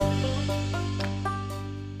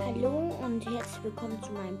und herzlich willkommen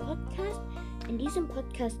zu meinem Podcast. In diesem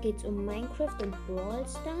Podcast geht es um Minecraft und Brawl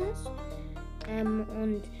Stars.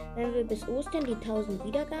 Und wenn wir bis Ostern die 1000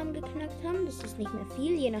 Wiedergaben geknackt haben, das ist nicht mehr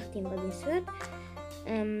viel, je nachdem, wann ihr es hört,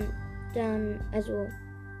 dann, also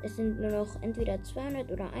es sind nur noch entweder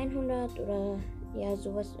 200 oder 100 oder ja,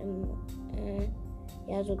 sowas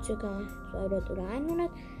so circa 200 oder 100.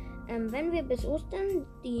 Wenn wir bis Ostern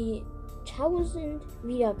die 1000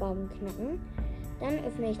 Wiedergaben knacken, dann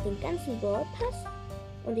öffne ich den ganzen Brawl Pass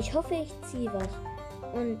und ich hoffe, ich ziehe was.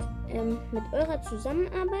 Und mit eurer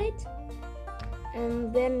Zusammenarbeit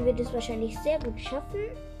werden wir das wahrscheinlich sehr gut schaffen.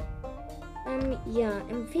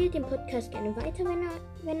 Empfehlt den Podcast gerne weiter,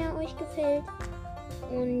 wenn er euch gefällt.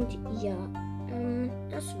 Und ja,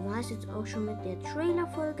 das war es jetzt auch schon mit der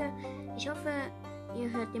Trailer-Folge. Ich hoffe,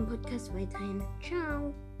 ihr hört den Podcast weiterhin.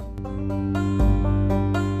 Ciao!